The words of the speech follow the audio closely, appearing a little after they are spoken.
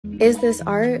Is this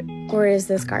art or is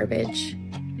this garbage?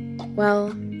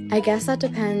 Well, I guess that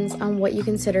depends on what you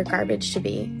consider garbage to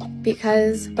be,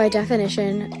 because by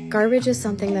definition, garbage is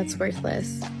something that's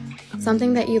worthless,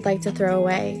 something that you'd like to throw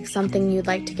away, something you'd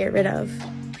like to get rid of.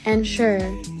 And sure,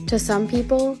 to some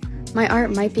people, my art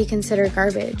might be considered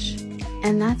garbage,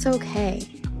 and that's okay,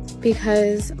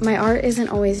 because my art isn't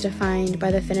always defined by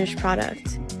the finished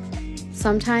product.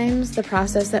 Sometimes the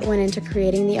process that went into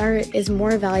creating the art is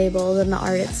more valuable than the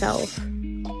art itself.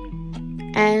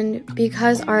 And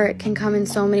because art can come in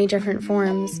so many different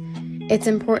forms, it's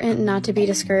important not to be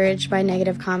discouraged by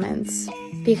negative comments.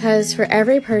 Because for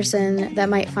every person that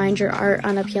might find your art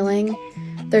unappealing,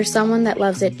 there's someone that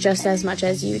loves it just as much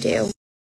as you do.